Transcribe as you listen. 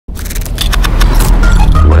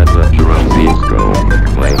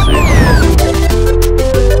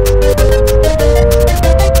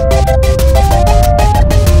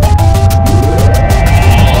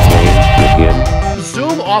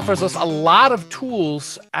offers us a lot of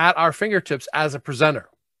tools at our fingertips as a presenter.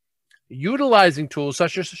 Utilizing tools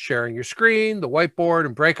such as sharing your screen, the whiteboard,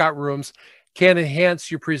 and breakout rooms can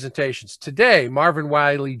enhance your presentations. Today, Marvin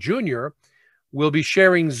Wiley Jr. will be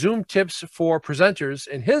sharing Zoom tips for presenters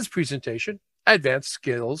in his presentation, Advanced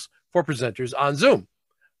Skills for Presenters on Zoom.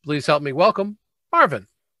 Please help me welcome Marvin.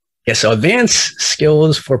 Yeah, so Advanced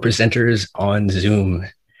Skills for Presenters on Zoom.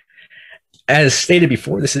 As stated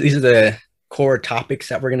before, these are the core topics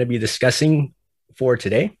that we're going to be discussing for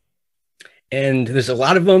today. And there's a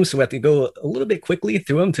lot of them, so we have to go a little bit quickly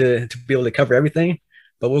through them to be able to cover everything,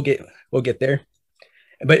 but we'll get there.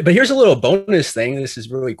 But here's a little bonus thing. This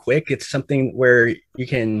is really quick. It's something where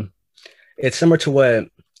it's similar to what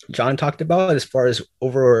John talked about as far as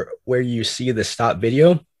over where you see the stop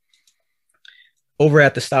video. Over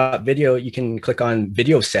at the stop video, you can click on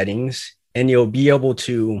video settings and you'll be able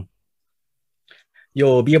to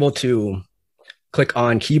click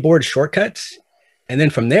on keyboard shortcuts. And then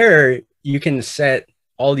from there, you can set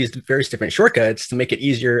all these various different shortcuts to make it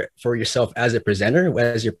easier for yourself as a presenter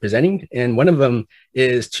as you're presenting. And one of them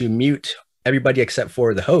is to mute everybody except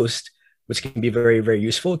for the host, which can be very, very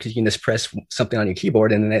useful because you can just press something on your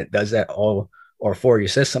keyboard and then it does that all or for you.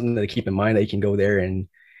 So that's something to keep in mind, that you can go there and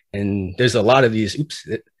there's a lot of these,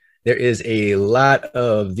 there is a lot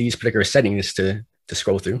of these particular settings to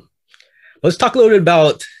scroll through. Let's talk a little bit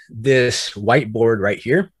about this whiteboard right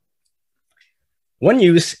here. One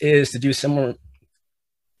use is to do something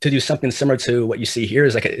similar to what you see here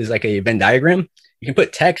is like a Venn diagram. You can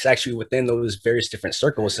put text actually within those various different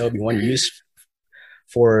circles. So it'll be one use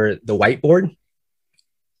for the whiteboard.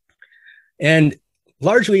 And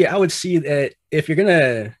largely, I would see that if you're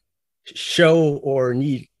gonna show or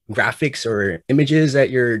need graphics or images that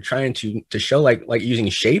you're trying to show, like using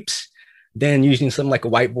shapes, then using something like a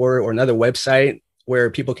whiteboard or another website where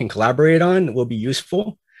people can collaborate on will be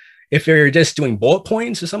useful. If you're just doing bullet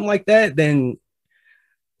points or something like that, then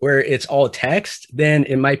where it's all text, then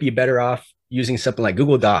it might be better off using something like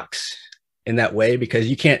Google Docs in that way, because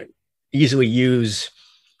you can't easily use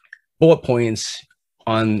bullet points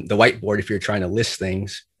on the whiteboard if you're trying to list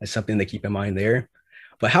things. That's something to keep in mind there.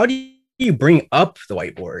 But how do you bring up the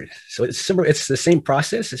whiteboard? So it's similar. It's the same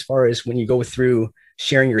process as far as when you go through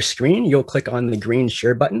sharing your screen, you'll click on the green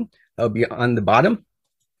share button. That'll be on the bottom.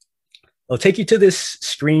 It'll take you to this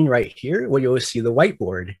screen right here where you'll see the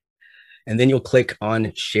whiteboard. And then you'll click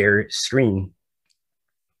on share screen.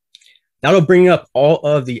 That'll bring up all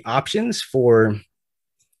of the options for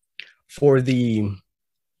the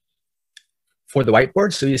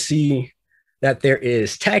whiteboard. So you see that there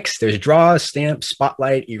is text, there's draw, stamp,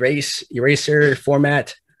 spotlight, erase, eraser,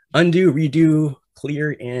 format, undo, redo,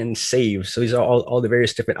 clear, and save. So these are all the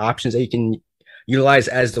various different options that you can utilize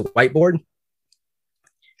as the whiteboard.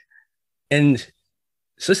 And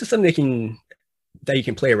so this is something that you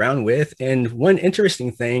can play around with. And one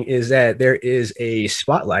interesting thing is that there is a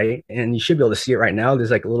spotlight, and you should be able to see it right now.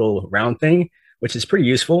 There's like a little round thing, which is pretty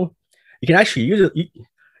useful. You can actually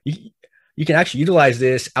utilize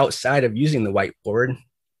this outside of using the whiteboard,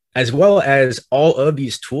 as well as all of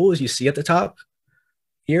these tools you see at the top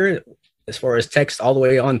here, as far as text all the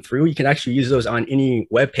way on through. You can actually use those on any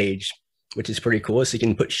web page, which is pretty cool. So you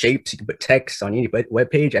can put shapes, you can put text on any web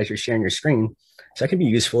page as you're sharing your screen. So that can be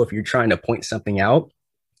useful if you're trying to point something out.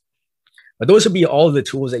 But those would be all of the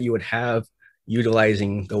tools that you would have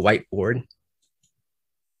utilizing the whiteboard.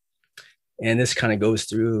 And this kind of goes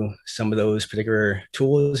through some of those particular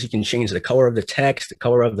tools. You can change the color of the text, the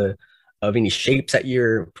color of any shapes that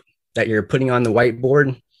you're putting on the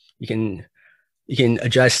whiteboard. You can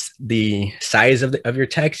adjust the size of your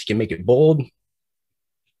text. You can make it bold,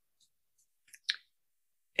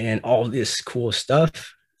 and all this cool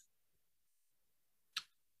stuff.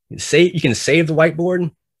 You can save the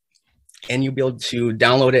whiteboard, and you'll be able to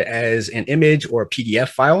download it as an image or a PDF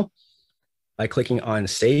file by clicking on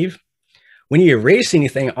save. When you erase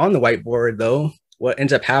anything on the whiteboard, though, what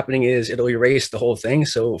ends up happening is it'll erase the whole thing.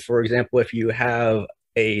 So for example, if you have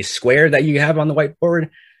a square that you have on the whiteboard,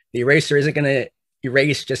 the eraser isn't going to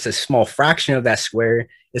erase just a small fraction of that square.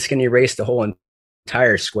 It's going to erase the whole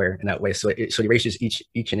entire square in that way. So it erases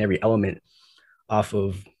each and every element off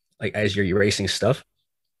of, like, as you're erasing stuff.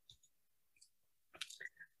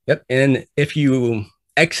 Yep. And if you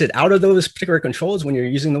exit out of those particular controls when you're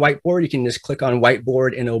using the whiteboard, you can just click on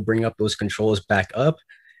whiteboard and it'll bring up those controls back up.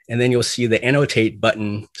 And then you'll see the annotate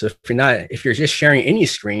button. So if you're just sharing any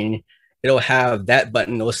screen, it'll have that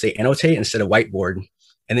button. It'll say annotate instead of whiteboard.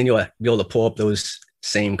 And then you'll be able to pull up those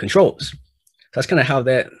same controls. So that's kind of how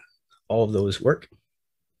all of those work.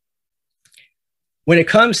 When it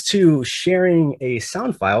comes to sharing a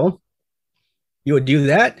sound file, you would do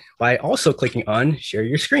that by also clicking on share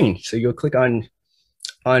your screen. So you'll click on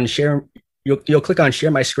share, you'll click on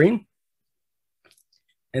share my screen.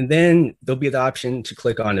 And then there'll be the option to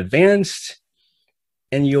click on advanced,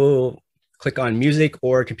 and you'll click on music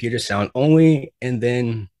or computer sound only, and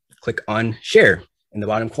then click on share in the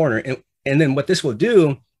bottom corner. And then what this will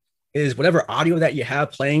do is whatever audio that you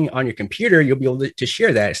have playing on your computer, you'll be able to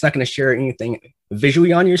share that. It's not going to share anything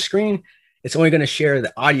visually on your screen. It's only going to share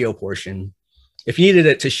the audio portion. If you needed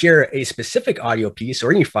it to share a specific audio piece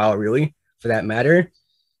or any file really for that matter,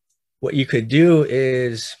 what you could do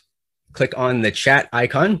is click on the chat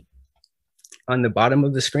icon on the bottom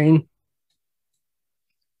of the screen.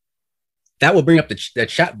 That will bring up the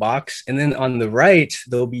chat box. And then on the right,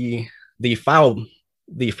 there'll be the file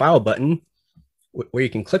button where you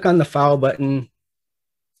can click on the file button,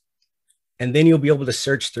 and then you'll be able to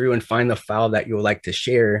search through and find the file that you would like to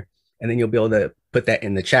share. And then you'll be able to put that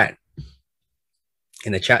in the chat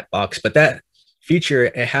box. But that feature,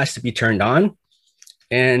 it has to be turned on.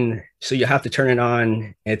 And so you have to turn it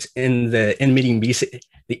on. It's in the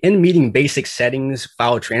in-meeting basic settings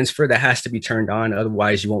file transfer that has to be turned on.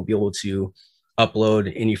 Otherwise, you won't be able to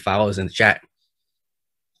upload any files in the chat.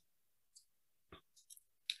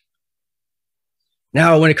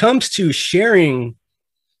 Now, when it comes to sharing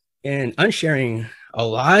and unsharing a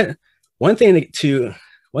lot, one thing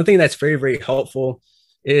that's very, very helpful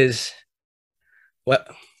is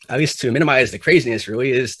at least to minimize the craziness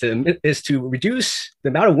really is to reduce the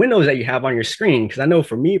amount of windows that you have on your screen. Because I know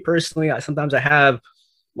for me personally, sometimes I have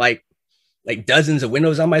like dozens of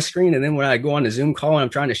windows on my screen. And then when I go on a Zoom call and I'm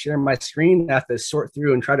trying to share my screen, I have to sort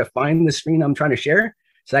through and try to find the screen I'm trying to share.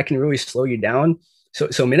 So that can really slow you down.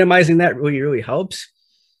 So minimizing that really, really helps.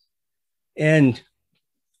 And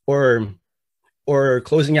or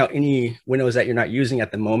closing out any windows that you're not using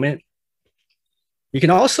at the moment. You can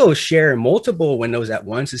also share multiple windows at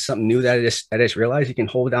once. It's something new that I just realized. You can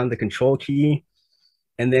hold down the control key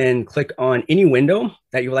and then click on any window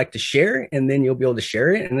that you would like to share, and then you'll be able to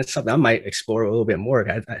share it. And it's something I might explore a little bit more.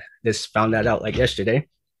 I just found that out like yesterday.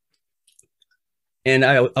 And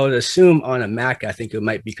I would assume on a Mac, I think it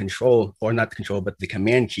might be control, or not the control, but the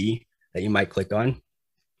command key that you might click on.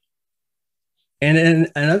 And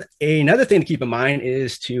then another thing to keep in mind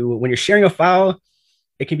is when you're sharing a file,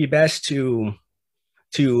 it can be best to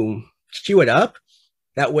queue it up.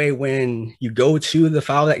 That way, when you go to the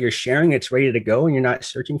file that you're sharing, it's ready to go and you're not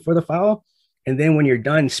searching for the file. And then when you're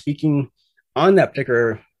done speaking on that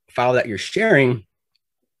particular file that you're sharing,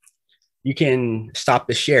 you can stop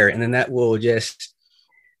the share. And then that will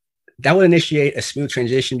initiate a smooth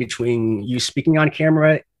transition between you speaking on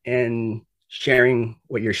camera and sharing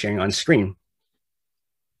what you're sharing on screen.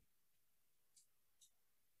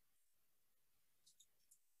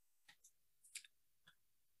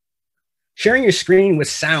 Sharing your screen with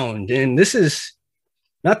sound. And this is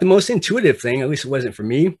not the most intuitive thing, at least it wasn't for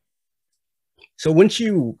me. So once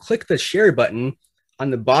you click the share button on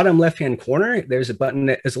the bottom left-hand corner, there's a button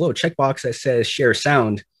that is a little checkbox that says share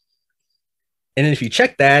sound. And if you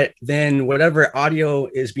check that, then whatever audio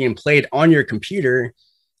is being played on your computer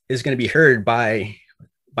is going to be heard by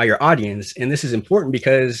your audience. And this is important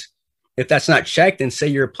because if that's not checked, and say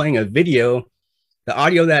you're playing a video, the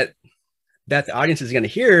audio that the audience is going to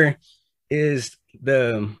hear is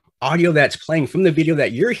the audio that's playing from the video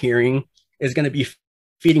that you're hearing is going to be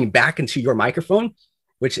feeding back into your microphone,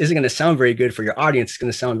 which isn't going to sound very good for your audience. It's going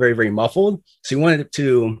to sound very, very muffled. So you want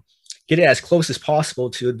to get it as close as possible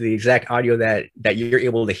to the exact audio that you're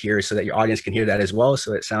able to hear so that your audience can hear that as well.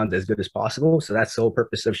 So it sounds as good as possible. So that's the whole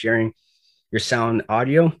purpose of sharing your sound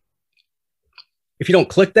audio. If you don't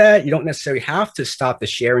click that, you don't necessarily have to stop the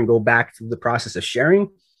share and go back through the process of sharing.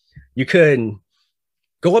 You could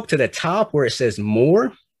go up to the top where it says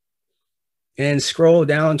more and scroll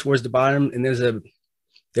down towards the bottom, and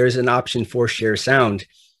there's an option for share sound.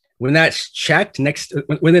 When that's checked,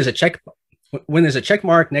 when there's a check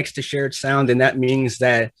mark next to shared sound, then that means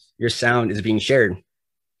that your sound is being shared.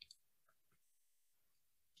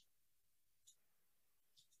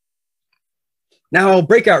 Now,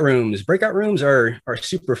 breakout rooms. Breakout rooms are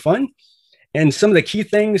super fun. And some of the key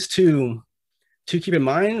things to keep in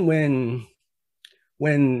mind when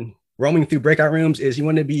roaming through breakout rooms is you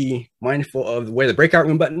want to be mindful of where the breakout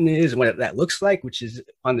room button is and what that looks like, which is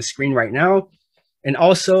on the screen right now. And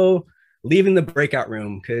also leaving the breakout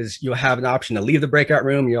room, because you'll have an option to leave the breakout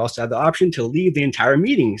room. You also have the option to leave the entire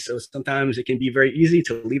meeting. So sometimes it can be very easy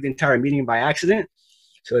to leave the entire meeting by accident.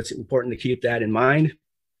 So it's important to keep that in mind.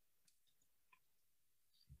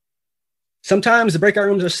 Sometimes the breakout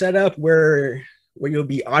rooms are set up where you'll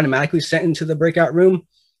be automatically sent into the breakout room.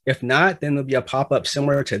 If not, then there'll be a pop-up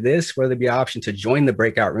similar to this where there'll be an option to join the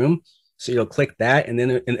breakout room. So you'll click that, and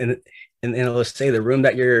then it'll say the room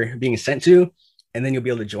that you're being sent to, and then you'll be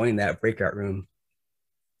able to join that breakout room.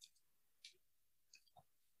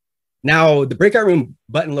 Now, the breakout room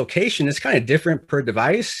button location is kind of different per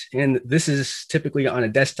device, and this is typically on a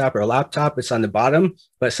desktop or a laptop. It's on the bottom,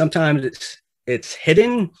 but sometimes it's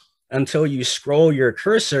hidden until you scroll your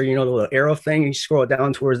cursor, you know, the little arrow thing, you scroll it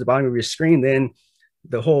down towards the bottom of your screen, then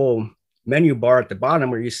the whole menu bar at the bottom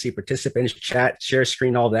where you see participants, chat, share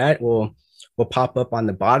screen, all that will pop up on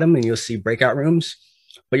the bottom, and you'll see breakout rooms.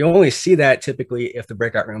 But you'll only see that typically if the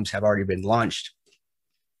breakout rooms have already been launched.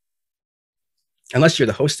 Unless you're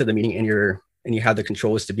the host of the meeting and you have the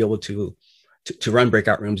controls to be able to run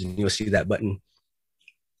breakout rooms, and you'll see that button.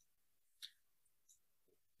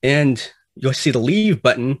 And you'll see the leave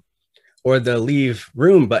button or the leave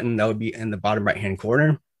room button that would be in the bottom right-hand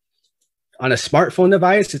corner. On a smartphone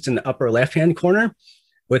device, it's in the upper left-hand corner.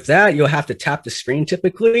 With that, you'll have to tap the screen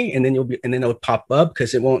typically, and then it'll pop up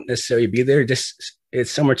because it won't necessarily be there.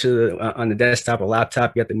 It's similar to on the desktop or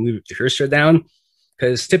laptop. You have to move the cursor down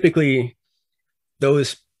because typically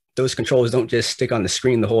those controls don't just stick on the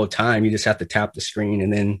screen the whole time. You just have to tap the screen,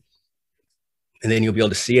 and then you'll be able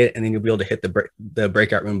to see it, and then you'll be able to hit the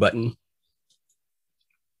breakout room button.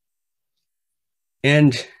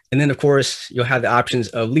 And then, of course, you'll have the options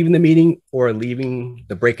of leaving the meeting or leaving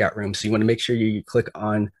the breakout room. So you want to make sure you click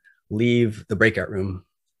on leave the breakout room.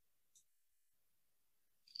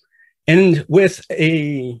 And with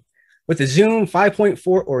a Zoom 5.4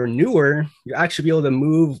 or newer, you actually be able to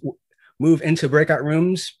move into breakout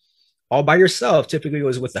rooms all by yourself. Typically, it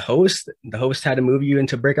was with the host. The host had to move you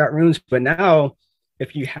into breakout rooms. But now,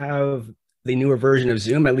 if you have the newer version of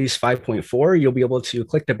Zoom, at least 5.4, you'll be able to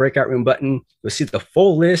click the breakout room button. You'll see the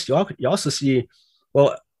full list. You also see,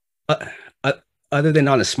 well, other than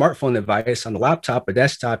on a smartphone device, on the laptop or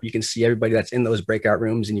desktop, you can see everybody that's in those breakout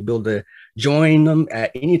rooms, and you'll be able to join them at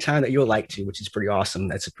any time that you would like to, which is pretty awesome.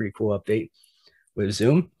 That's a pretty cool update with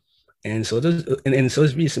Zoom. And so those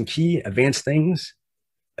would be some key advanced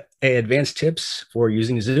tips for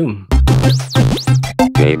using Zoom.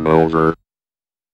 Game over.